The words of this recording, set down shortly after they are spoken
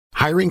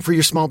Hiring for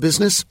your small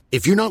business?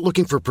 If you're not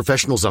looking for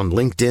professionals on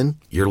LinkedIn,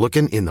 you're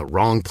looking in the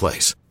wrong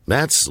place.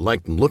 That's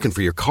like looking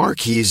for your car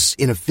keys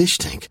in a fish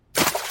tank.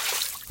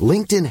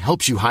 LinkedIn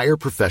helps you hire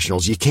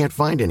professionals you can't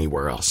find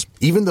anywhere else,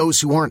 even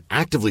those who aren't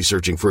actively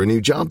searching for a new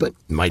job but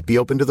might be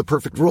open to the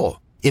perfect role.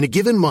 In a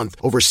given month,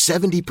 over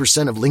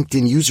 70% of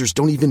LinkedIn users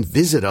don't even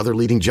visit other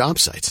leading job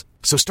sites.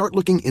 So start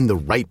looking in the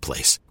right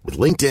place. With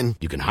LinkedIn,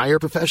 you can hire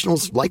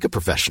professionals like a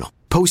professional.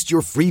 Post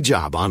your free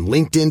job on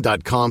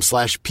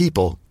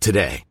linkedin.com/people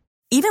today.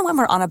 Even when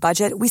we're on a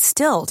budget, we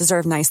still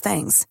deserve nice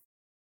things.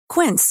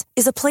 Quince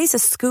is a place to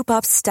scoop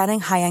up stunning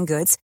high-end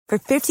goods for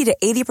 50 to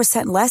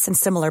 80% less than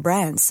similar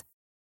brands.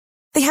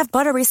 They have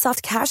buttery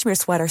soft cashmere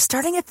sweaters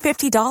starting at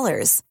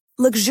 $50,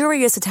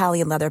 luxurious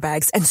Italian leather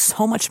bags, and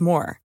so much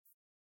more.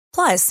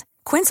 Plus,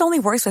 Quince only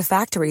works with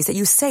factories that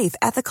use safe,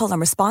 ethical, and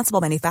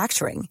responsible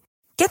manufacturing.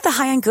 Get the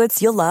high-end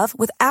goods you'll love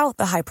without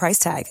the high price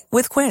tag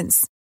with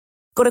Quince.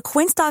 Go to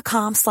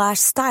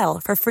quince.com/style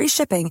for free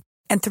shipping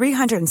and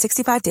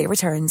 365-day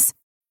returns.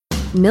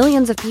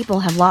 Millions of people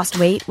have lost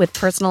weight with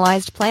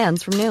personalized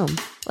plans from Noom.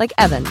 Like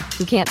Evan,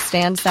 who can't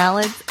stand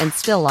salads and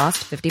still lost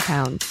 50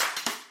 pounds.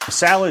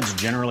 Salads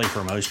generally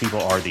for most people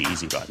are the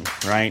easy button,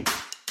 right?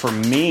 For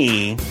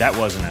me, that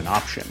wasn't an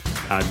option.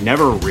 I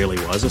never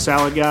really was a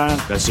salad guy.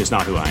 That's just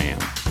not who I am.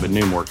 But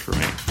Noom worked for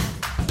me.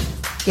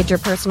 Get your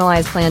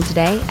personalized plan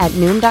today at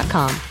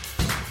Noom.com.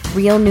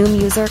 Real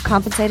Noom user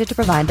compensated to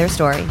provide their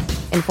story.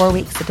 In 4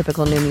 weeks, the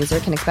typical Noom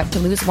user can expect to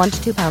lose 1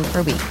 to 2 pounds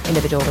per week.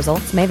 Individual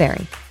results may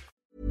vary.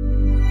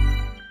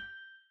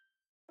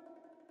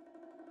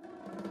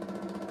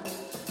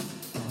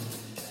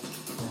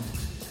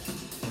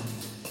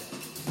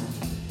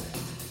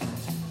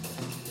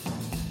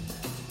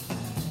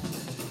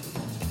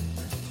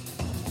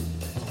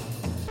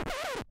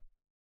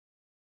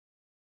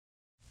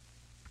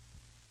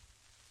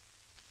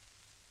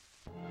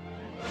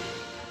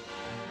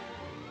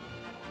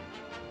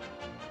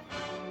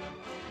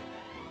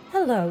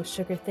 Hello,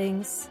 Sugar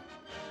Things.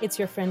 It's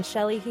your friend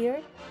Shelley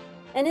here,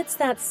 and it's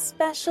that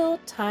special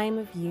time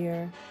of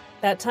year.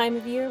 That time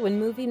of year when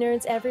movie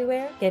nerds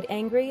everywhere get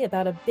angry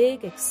about a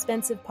big,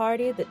 expensive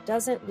party that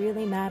doesn't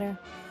really matter,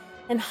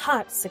 and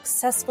hot,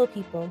 successful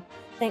people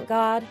thank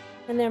God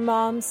and their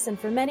moms, and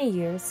for many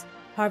years,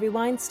 Harvey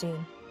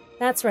Weinstein.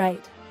 That's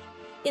right.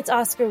 It's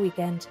Oscar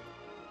weekend.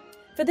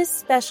 For this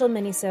special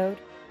minisode,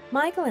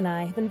 Michael and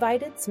I have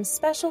invited some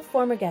special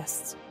former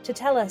guests to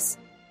tell us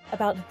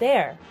about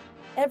their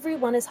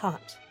Everyone is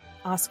Hot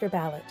Oscar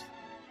ballot.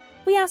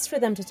 We asked for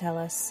them to tell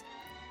us,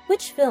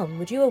 which film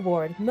would you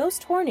award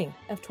most horny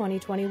of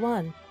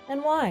 2021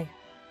 and why?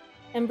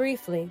 And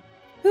briefly,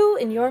 who,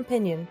 in your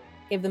opinion,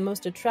 gave the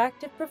most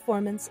attractive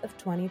performance of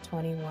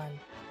 2021?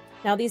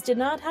 Now, these did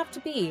not have to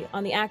be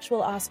on the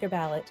actual Oscar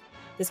ballot.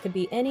 This could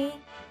be any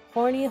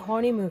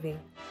horny movie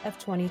of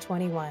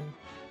 2021.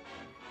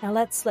 Now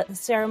let's let the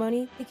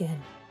ceremony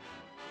begin.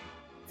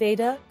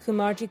 Veda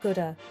Kumarji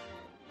Gupta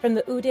from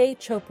the Uday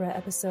Chopra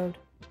episode.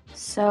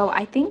 So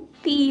I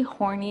think the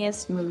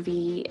horniest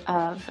movie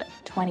of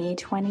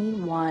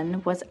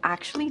 2021 was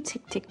actually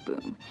Tick, Tick,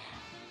 Boom.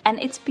 And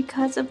it's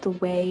because of the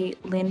way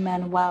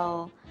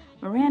Lin-Manuel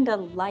Miranda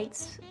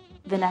lights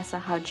Vanessa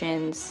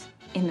Hudgens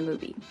in the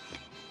movie.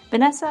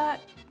 Vanessa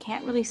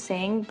can't really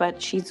sing,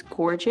 but she's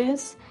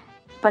gorgeous.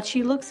 But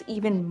she looks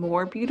even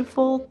more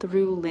beautiful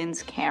through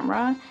Lin's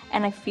camera.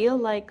 And I feel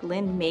like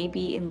Lin may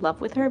be in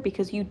love with her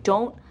because you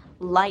don't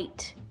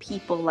light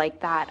people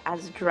like that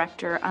as a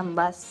director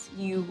unless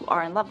you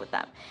are in love with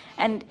them.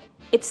 And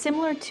it's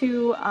similar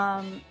to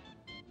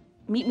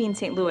Meet Me in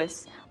St.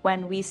 Louis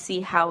when we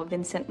see how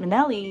Vincent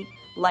Minnelli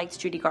lights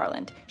Judy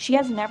Garland. She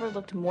has never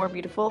looked more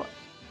beautiful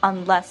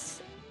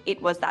unless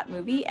it was that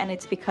movie, and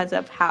it's because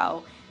of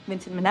how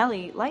Vincent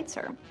Minnelli lights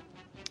her.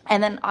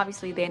 And then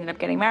obviously they ended up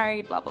getting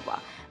married, blah, blah, blah.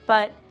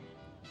 But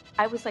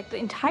I was like, the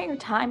entire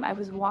time I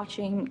was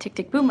watching Tick,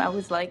 Tick, Boom, I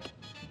was like,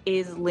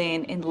 is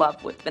Lin in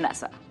love with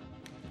Vanessa?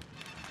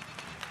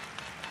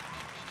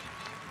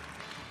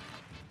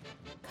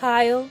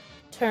 Kyle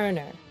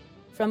Turner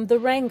from the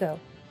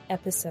Rango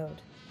episode.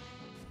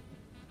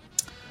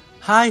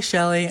 Hi,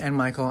 Shelley and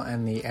Michael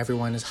and the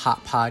Everyone is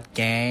Hot Pod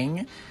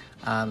gang.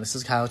 This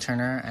is Kyle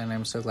Turner, and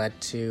I'm so glad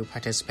to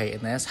participate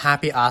in this.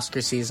 Happy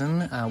Oscar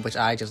season, which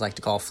I just like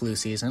to call flu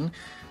season.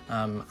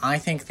 I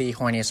think the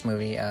horniest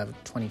movie of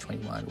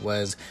 2021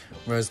 was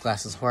Rose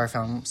Glass's horror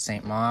film,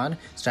 Saint Maud,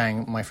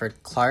 starring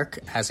Moyford Clark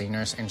as a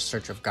nurse in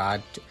search of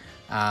God,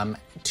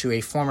 to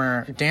a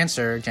former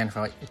dancer,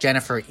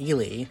 Jennifer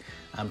Ely,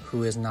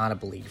 who is not a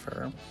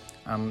believer.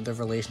 The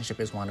relationship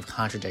is one of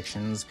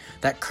contradictions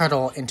that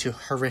curdle into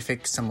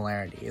horrific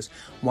similarities.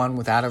 One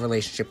without a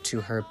relationship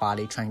to her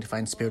body trying to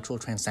find spiritual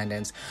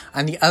transcendence,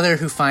 and the other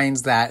who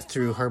finds that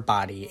through her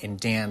body in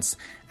dance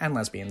and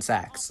lesbian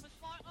sex.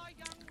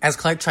 As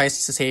Clark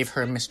tries to save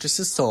her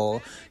mistress's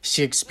soul,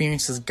 she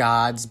experiences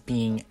God's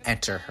being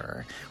enter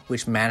her,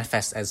 which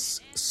manifests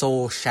as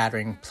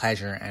soul-shattering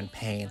pleasure and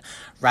pain,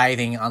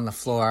 writhing on the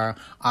floor,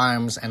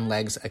 arms and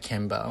legs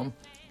akimbo.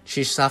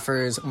 She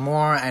suffers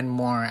more and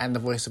more, and the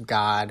voice of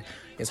God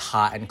is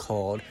hot and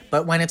cold.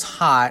 But when it's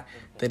hot,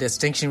 the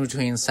distinction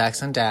between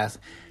sex and death,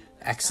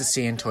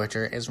 ecstasy and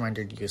torture is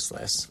rendered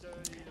useless.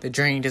 The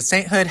journey to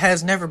sainthood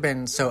has never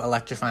been so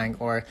electrifying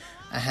or,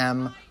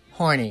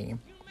 horny,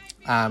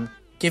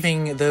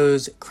 giving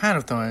those Crown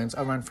of Thorns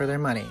a run for their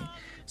money.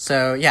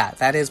 So yeah,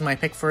 that is my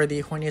pick for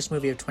the horniest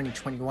movie of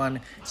 2021,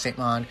 Saint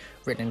Maud,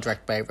 written and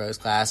directed by Rose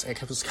Glass.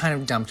 It was kind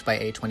of dumped by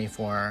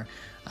A24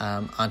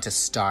 onto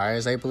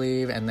Starz, I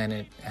believe, and then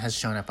it has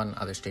shown up on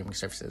other streaming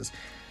services.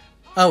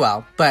 Oh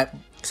well, but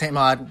Saint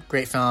Maud,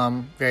 great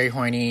film, very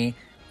horny,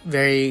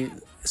 very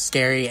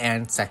scary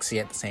and sexy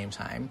at the same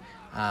time.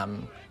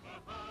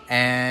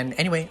 And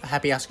anyway,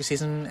 happy Oscar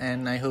season,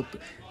 and I hope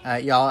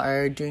y'all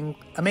are doing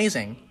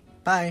amazing.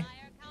 Bye!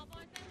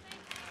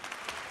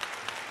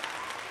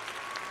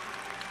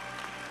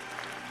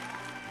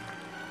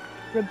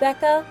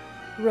 Rebecca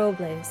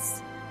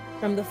Robles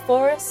from the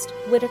Forrest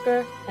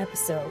Whitaker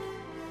episode.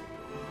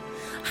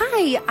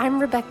 Hi, I'm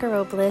Rebecca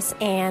Robles,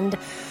 and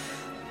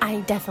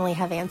I definitely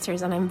have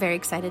answers, and I'm very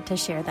excited to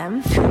share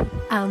them.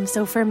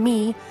 So for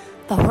me,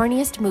 the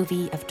horniest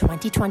movie of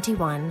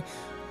 2021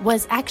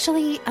 was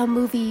actually a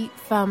movie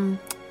from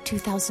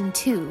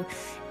 2002.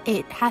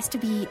 It has to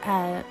be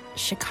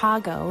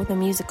Chicago, the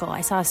musical.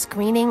 I saw a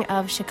screening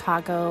of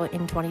Chicago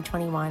in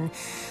 2021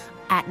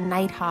 at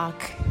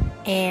Nighthawk,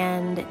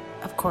 and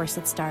of course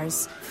it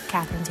stars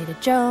Catherine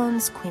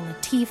Zeta-Jones, Queen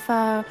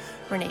Latifah,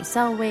 Renee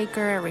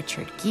Zellweger,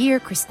 Richard Gere,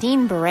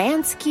 Christine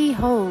Baranski,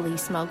 holy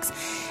smokes.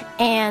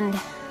 And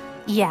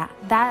yeah,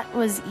 that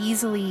was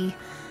easily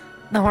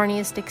the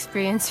horniest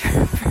experience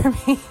for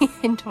me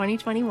in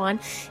 2021.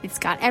 It's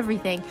got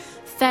everything: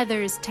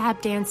 feathers,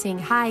 tap dancing,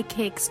 high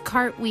kicks,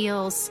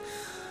 cartwheels,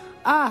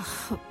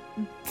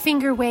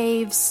 finger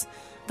waves,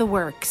 the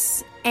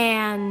works.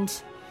 And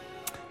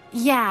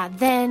yeah,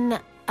 then,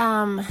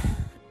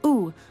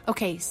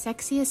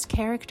 sexiest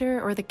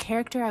character, or the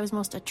character I was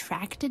most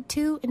attracted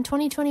to in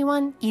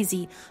 2021?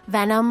 Easy.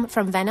 Venom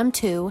from Venom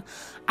 2.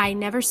 I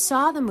never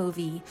saw the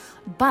movie,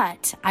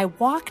 but I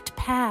walked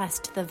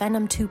past the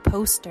Venom 2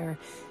 poster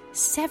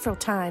several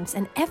times,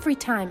 and every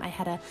time I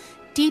had a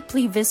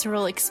deeply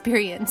visceral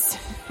experience,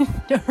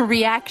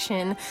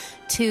 reaction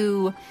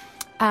to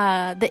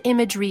the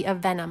imagery of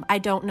Venom. I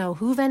don't know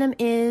who Venom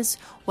is,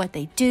 what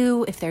they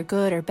do, if they're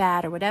good or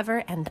bad or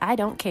whatever, and I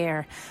don't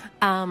care.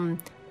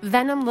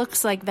 Venom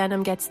looks like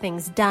Venom gets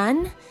things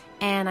done,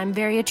 and I'm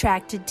very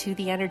attracted to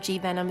the energy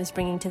Venom is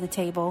bringing to the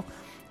table.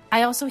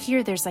 I also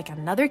hear there's like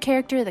another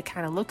character that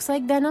kind of looks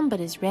like Venom but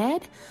is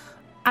red.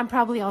 I'm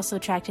probably also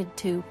attracted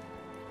to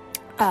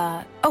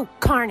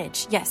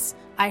Carnage. Yes,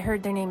 I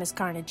heard their name is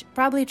Carnage.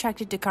 Probably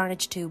attracted to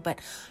Carnage too, but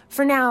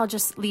for now I'll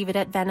just leave it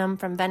at Venom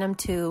from Venom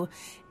 2.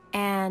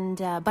 And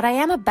but I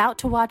am about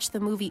to watch the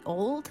movie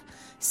Old,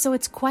 so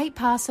it's quite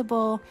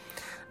possible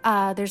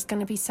there's going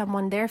to be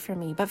someone there for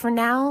me. But for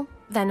now,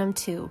 Venom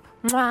 2.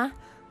 Mwah.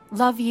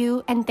 Love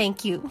you and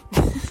thank you.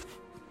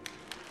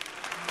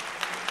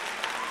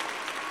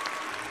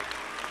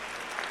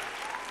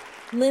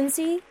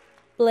 Lindsay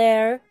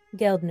Blair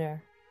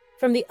Geldner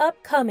from the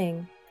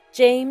upcoming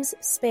James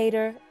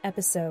Spader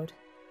episode.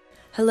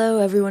 Hello,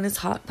 everyone. It's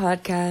Hot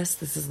Podcast.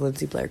 This is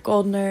Lindsay Blair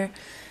Goldner.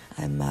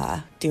 I'm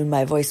doing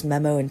my voice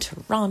memo in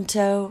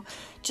Toronto.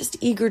 Just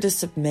eager to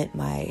submit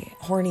my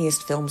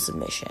horniest film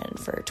submission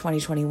for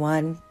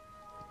 2021.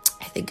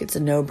 I think it's a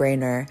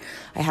no-brainer.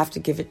 I have to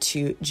give it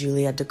to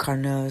Julia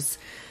Ducournau's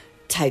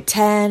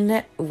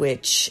Titane,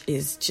 which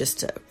is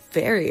just a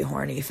very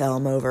horny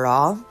film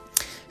overall.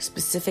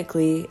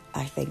 Specifically,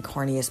 I think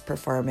horniest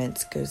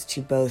performance goes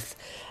to both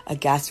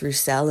Agathe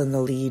Roussel in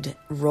the lead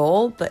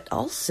role, but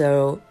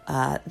also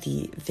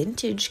the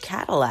vintage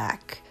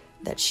Cadillac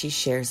that she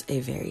shares a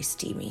very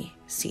steamy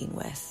scene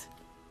with.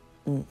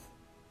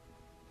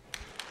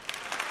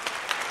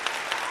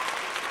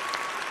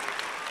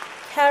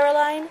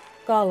 Caroline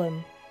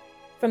Gollum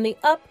from the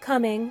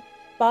upcoming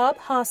Bob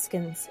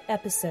Hoskins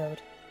episode.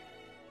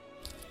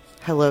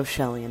 Hello,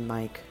 Shelley and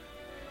Mike.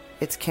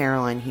 It's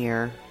Caroline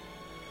here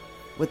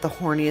with the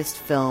horniest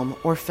film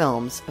or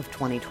films of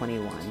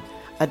 2021,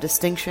 a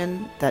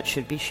distinction that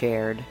should be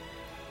shared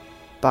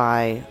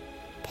by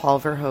Paul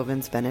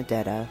Verhoeven's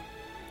Benedetta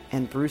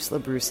and Bruce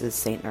LaBruce's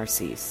Saint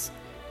Narcisse,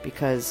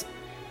 because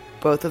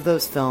both of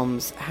those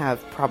films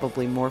have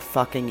probably more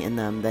fucking in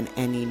them than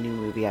any new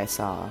movie I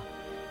saw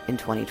in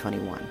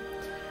 2021.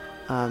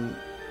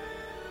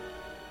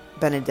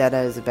 Benedetta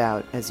is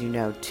about, as you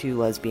know, two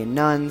lesbian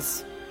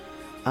nuns,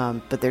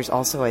 but there's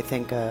also, I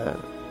think, a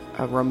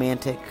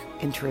romantic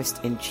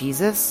interest in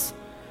Jesus,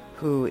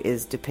 who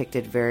is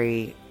depicted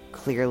very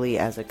clearly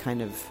as a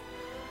kind of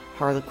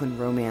Harlequin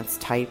romance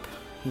type.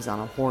 He's on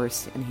a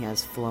horse and he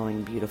has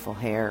flowing, beautiful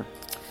hair.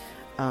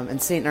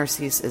 And Saint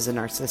Narcisse is a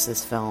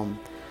Narcissus film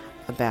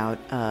about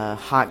a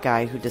hot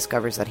guy who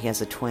discovers that he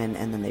has a twin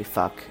and then they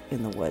fuck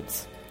in the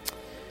woods.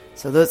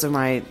 So those are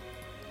my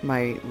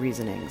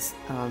reasonings.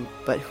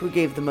 But who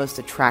gave the most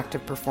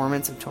attractive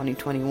performance of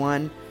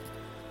 2021?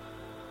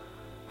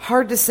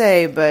 Hard to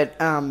say, but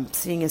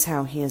seeing as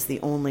how he is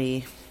the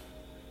only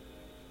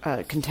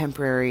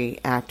contemporary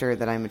actor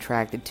that I'm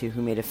attracted to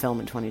who made a film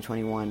in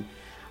 2021,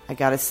 I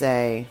gotta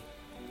say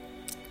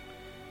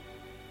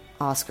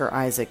Oscar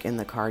Isaac in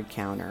The Card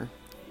Counter.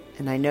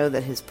 And I know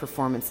that his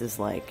performance is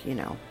like,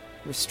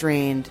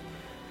 restrained,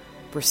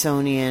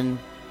 Brissonian,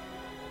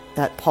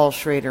 that Paul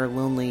Schrader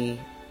lonely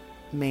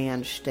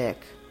man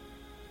shtick.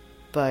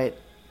 But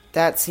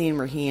that scene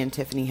where he and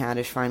Tiffany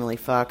Haddish finally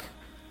fuck,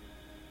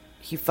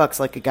 he fucks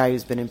like a guy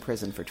who's been in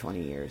prison for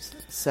 20 years.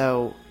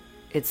 So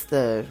it's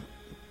the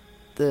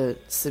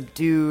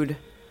subdued,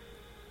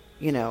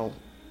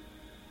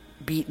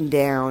 beaten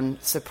down,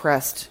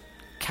 suppressed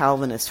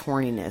Calvinist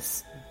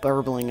horniness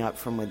burbling up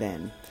from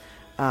within.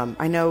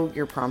 I know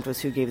your prompt was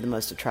who gave the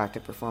most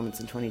attractive performance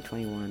in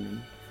 2021,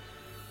 and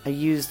I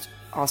used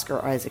Oscar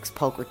Isaac's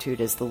pulchritude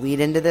as the lead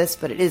into this,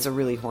 but it is a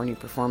really horny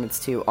performance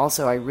too.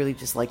 Also, I really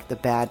just like the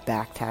bad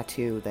back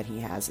tattoo that he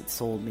has. It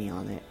sold me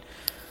on it.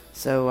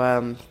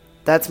 So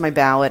that's my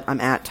ballot.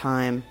 I'm at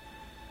time.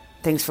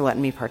 Thanks for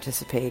letting me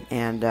participate,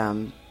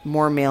 and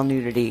more male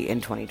nudity in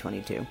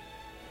 2022.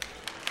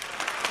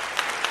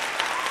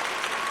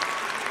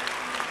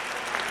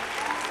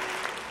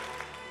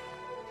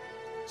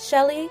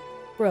 Shelley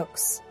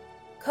Brooks,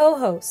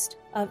 co-host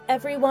of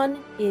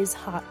Everyone is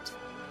Hot.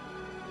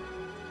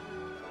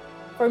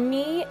 For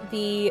me,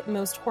 the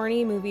most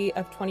horny movie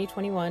of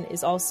 2021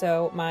 is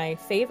also my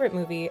favorite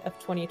movie of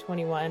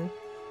 2021,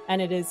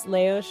 and it is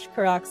Leos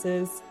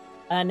Carax's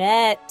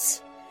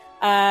Annette.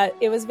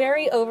 It was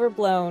very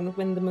overblown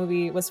when the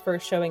movie was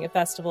first showing at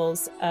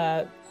festivals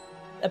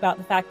about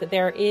the fact that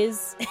there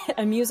is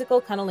a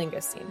musical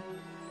cunnilingus scene.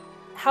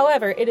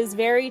 However, it is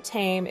very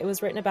tame. It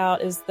was written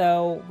about as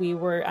though we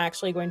were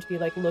actually going to be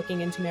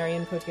looking into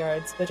Marion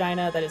Cotillard's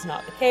vagina. That is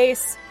not the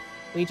case.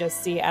 We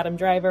just see Adam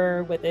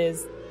Driver with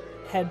his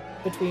head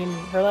between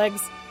her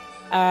legs.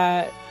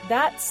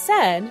 That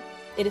said,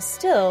 it is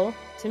still,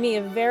 to me,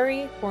 a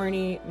very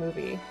horny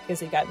movie because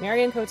you got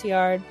Marion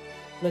Cotillard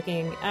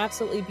looking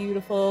absolutely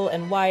beautiful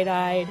and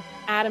wide-eyed.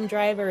 Adam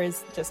Driver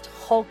is just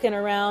hulking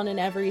around in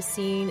every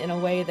scene in a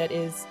way that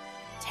is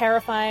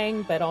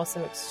terrifying but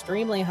also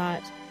extremely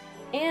hot.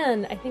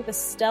 And I think the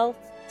stealth,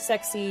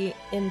 sexy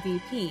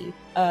MVP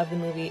of the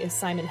movie is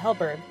Simon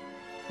Helberg,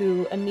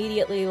 who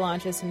immediately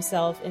launches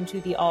himself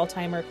into the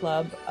all-timer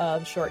club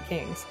of short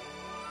kings.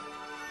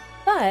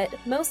 But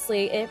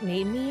mostly it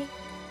made me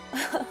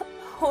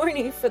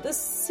horny for the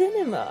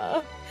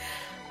cinema.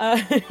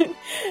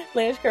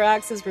 Leos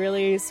Carax is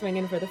really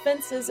swinging for the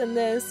fences in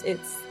this.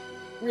 It's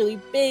really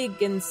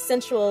big and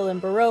sensual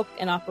and baroque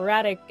and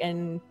operatic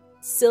and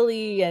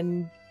silly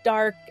and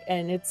dark,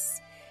 and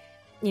it's,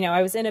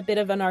 I was in a bit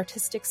of an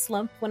artistic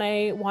slump when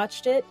I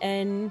watched it,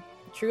 and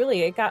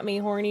truly it got me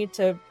horny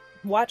to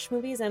watch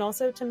movies and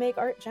also to make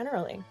art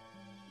generally.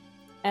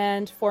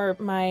 And for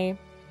my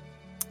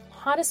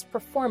hottest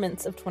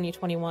performance of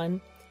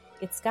 2021,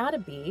 it's gotta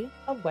be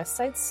a West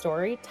Side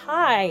Story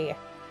tie.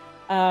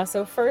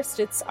 So first,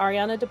 it's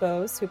Ariana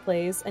DeBose, who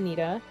plays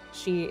Anita.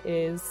 She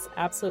is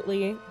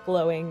absolutely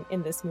glowing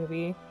in this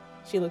movie.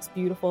 She looks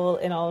beautiful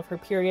in all of her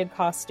period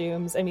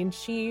costumes. I mean,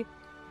 she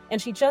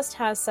just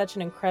has such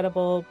an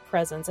incredible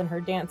presence, and her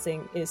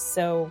dancing is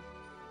so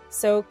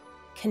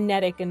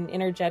kinetic and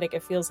energetic.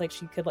 It feels like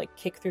she could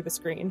kick through the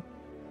screen.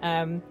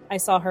 I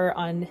saw her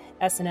on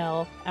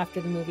SNL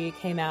after the movie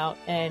came out,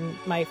 and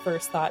my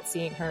first thought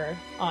seeing her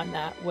on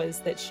that was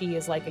that she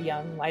is like a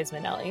young Liza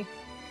Minnelli.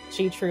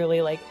 She truly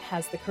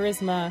has the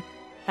charisma,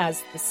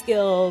 has the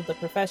skill, the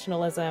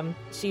professionalism.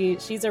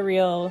 She's a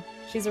real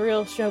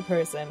show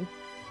person.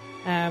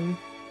 And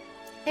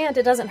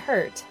it doesn't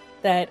hurt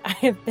that I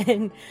have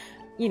been,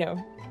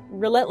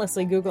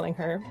 relentlessly Googling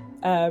her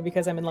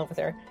because I'm in love with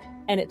her.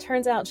 And it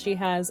turns out she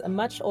has a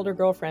much older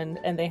girlfriend,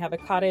 and they have a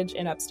cottage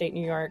in upstate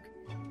New York.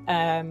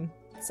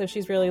 So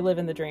she's really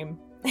living the dream.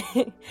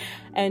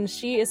 And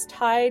she is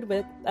tied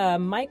with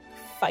Mike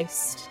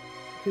Feist,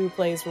 who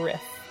plays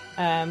Riff,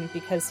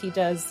 because he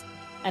does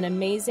an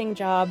amazing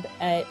job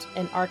at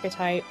an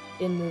archetype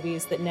in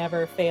movies that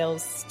never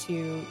fails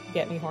to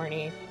get me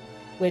horny,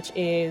 which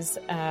is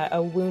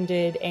a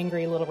wounded,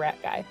 angry little rat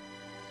guy.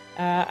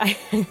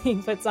 He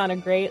puts on a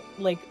great,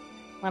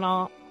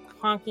 little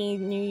honky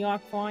New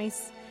York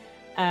voice.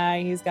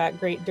 He's got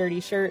great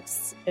dirty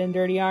shirts and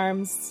dirty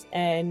arms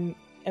and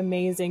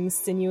amazing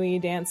sinewy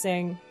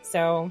dancing.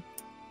 So,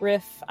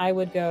 Riff, I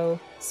would go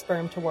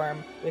sperm to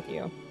worm with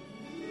you.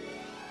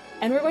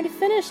 And we're going to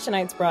finish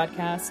tonight's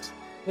broadcast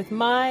with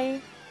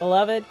my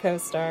beloved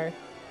co-star,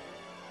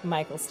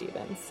 Michael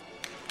Stevens.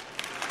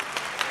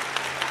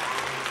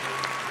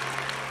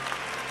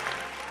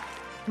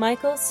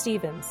 Michael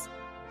Stevens,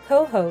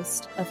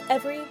 co-host of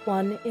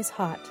Everyone is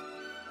Hot.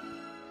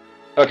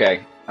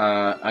 Okay,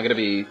 I'm going to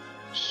be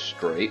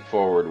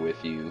straightforward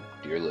with you,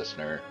 dear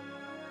listener.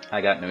 I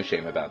got no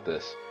shame about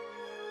this.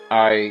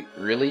 I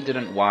really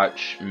didn't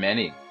watch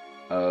many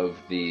of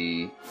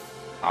the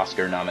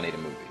Oscar-nominated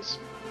movies.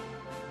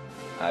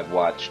 I've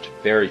watched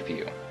very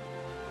few.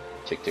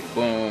 Tick, Tick,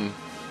 Boom,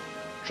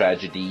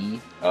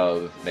 Tragedy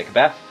of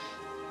Macbeth,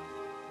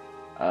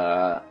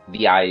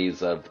 The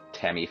Eyes of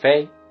Tammy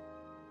Faye,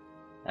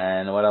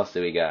 And what else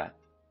do we got?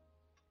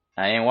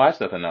 I ain't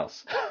watched nothing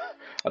else.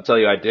 I'll tell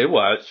you, what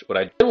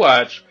I did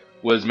watch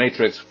was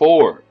Matrix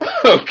 4.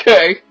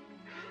 Okay?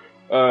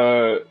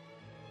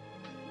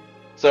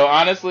 So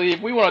honestly,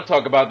 if we want to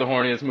talk about the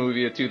horniest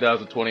movie of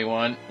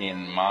 2021,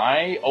 in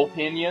my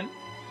opinion,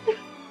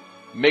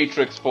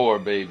 Matrix 4,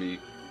 baby.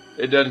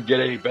 It doesn't get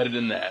any better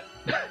than that.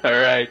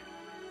 Alright?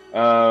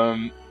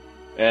 And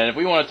if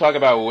we want to talk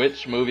about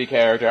which movie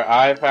character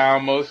I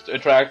found most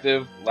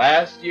attractive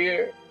last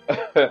year,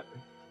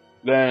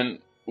 then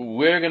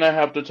we're gonna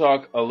have to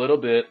talk a little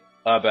bit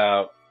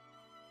about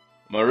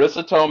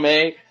Marissa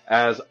Tomei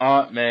as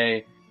Aunt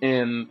May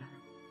in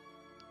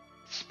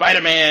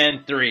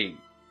Spider-Man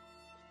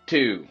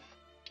 2.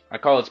 I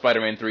call it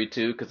Spider-Man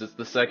 3-2 because it's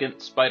the second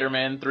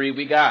Spider-Man 3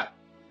 we got.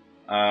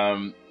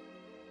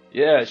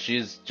 Yeah,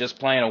 she's just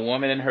playing a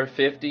woman in her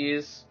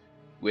 50s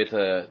with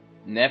a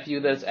nephew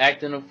that's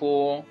acting a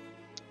fool.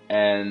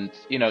 And,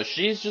 you know,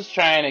 she's just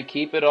trying to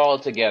keep it all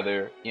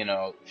together. You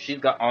know, she's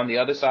got on the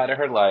other side of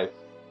her life.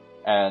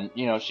 And,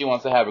 you know, she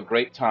wants to have a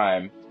great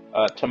time.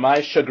 To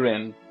my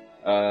chagrin,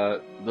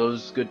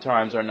 those good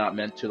times are not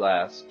meant to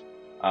last.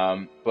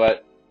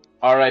 But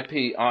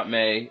R.I.P. Aunt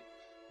May,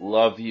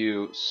 love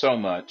you so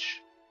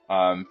much.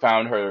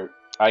 Found her,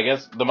 I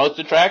guess, the most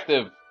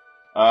attractive.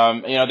 You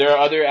know, there are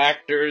other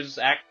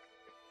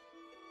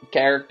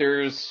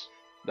characters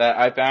that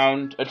I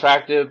found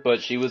attractive,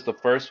 but she was the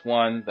first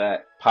one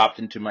that popped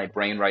into my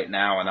brain right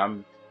now, and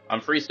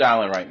I'm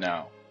freestyling right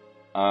now.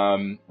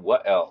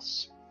 What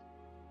else?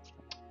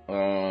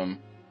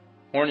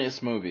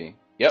 Horniest movie.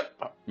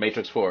 Yep,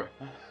 Matrix 4.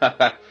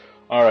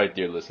 Alright,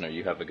 dear listener,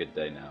 you have a good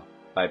day now.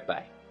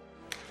 Bye-bye.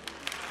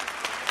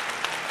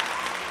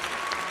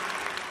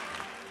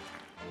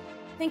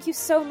 Thank you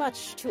so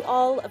much to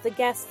all of the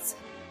guests,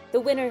 the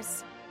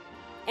winners,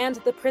 and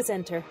the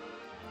presenter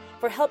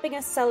for helping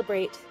us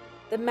celebrate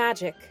the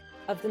magic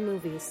of the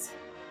movies.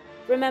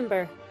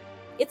 Remember,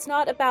 it's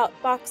not about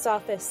box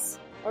office,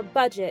 or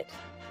budget,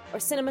 or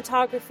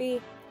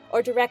cinematography,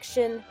 or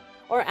direction,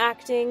 or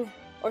acting,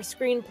 or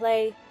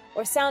screenplay,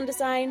 or sound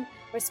design,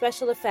 or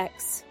special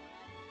effects.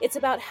 It's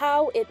about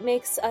how it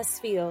makes us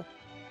feel,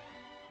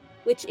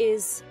 which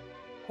is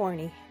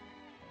horny.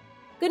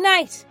 Good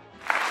night!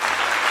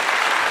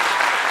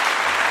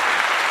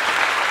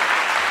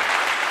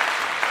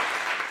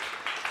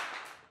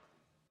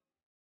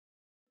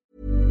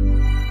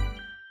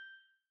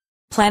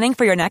 Planning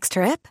for your next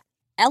trip?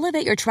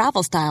 Elevate your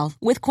travel style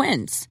with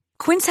Quince.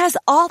 Quince has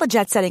all the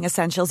jet-setting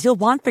essentials you'll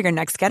want for your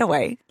next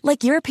getaway,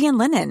 like European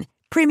linen,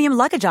 premium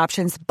luggage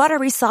options,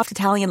 buttery soft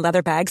Italian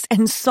leather bags,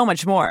 and so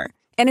much more.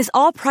 And is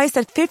all priced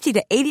at 50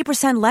 to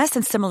 80% less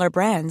than similar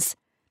brands.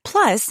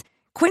 Plus,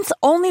 Quince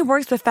only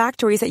works with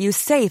factories that use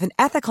safe and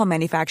ethical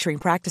manufacturing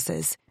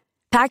practices.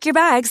 Pack your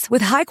bags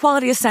with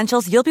high-quality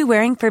essentials you'll be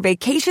wearing for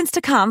vacations to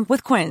come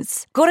with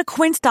Quince. Go to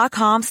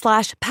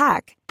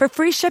quince.com/pack for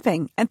free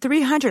shipping and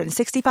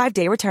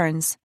 365-day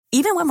returns.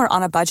 Even when we're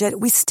on a budget,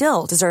 we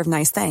still deserve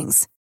nice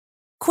things.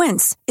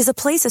 Quince is a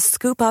place to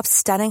scoop up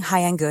stunning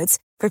high-end goods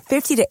for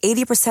 50 to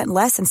 80%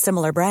 less than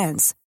similar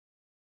brands.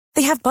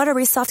 They have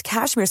buttery soft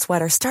cashmere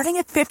sweaters starting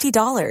at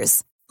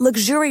 $50,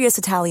 luxurious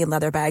Italian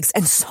leather bags,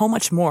 and so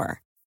much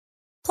more.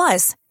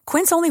 Plus,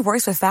 Quince only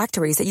works with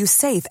factories that use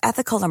safe,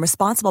 ethical, and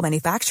responsible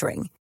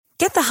manufacturing.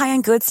 Get the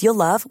high-end goods you'll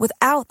love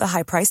without the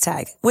high price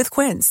tag with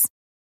Quince.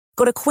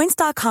 Go to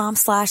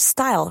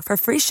quince.com/style for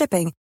free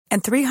shipping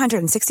and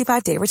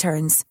 365-day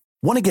returns.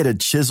 Want to get a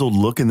chiseled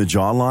look in the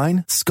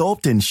jawline?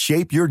 Sculpt and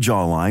shape your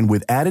jawline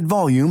with added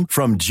volume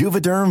from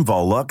Juvederm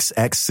Volux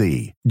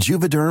XC.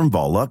 Juvederm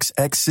Volux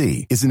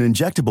XC is an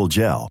injectable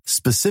gel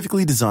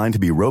specifically designed to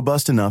be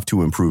robust enough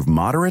to improve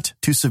moderate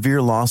to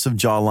severe loss of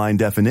jawline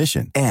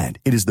definition. And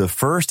it is the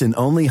first and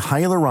only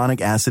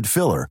hyaluronic acid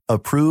filler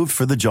approved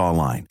for the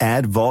jawline.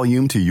 Add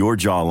volume to your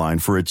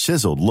jawline for a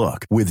chiseled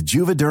look with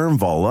Juvederm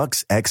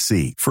Volux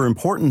XC. For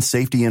important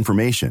safety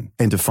information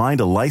and to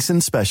find a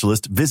licensed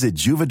specialist, visit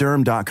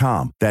Juvederm.com.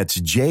 That's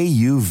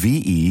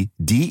Juvederm.com.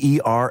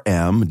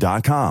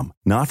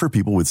 Not for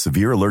people with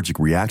severe allergic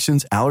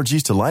reactions,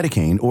 allergies to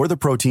lidocaine, or the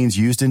proteins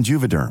used in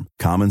Juvederm.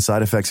 Common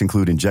side effects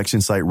include injection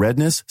site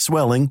redness,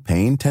 swelling,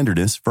 pain,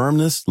 tenderness,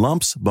 firmness,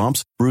 lumps,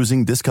 bumps,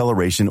 bruising,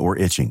 discoloration, or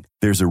itching.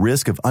 There's a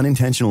risk of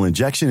unintentional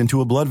injection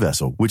into a blood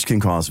vessel, which can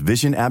cause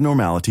vision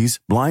abnormalities,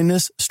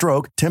 blindness,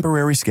 stroke,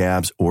 temporary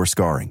scabs, or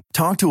scarring.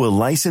 Talk to a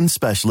licensed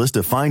specialist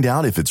to find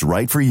out if it's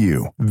right for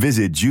you.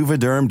 Visit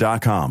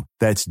Juvederm.com.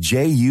 That's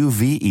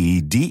Juvederm.com.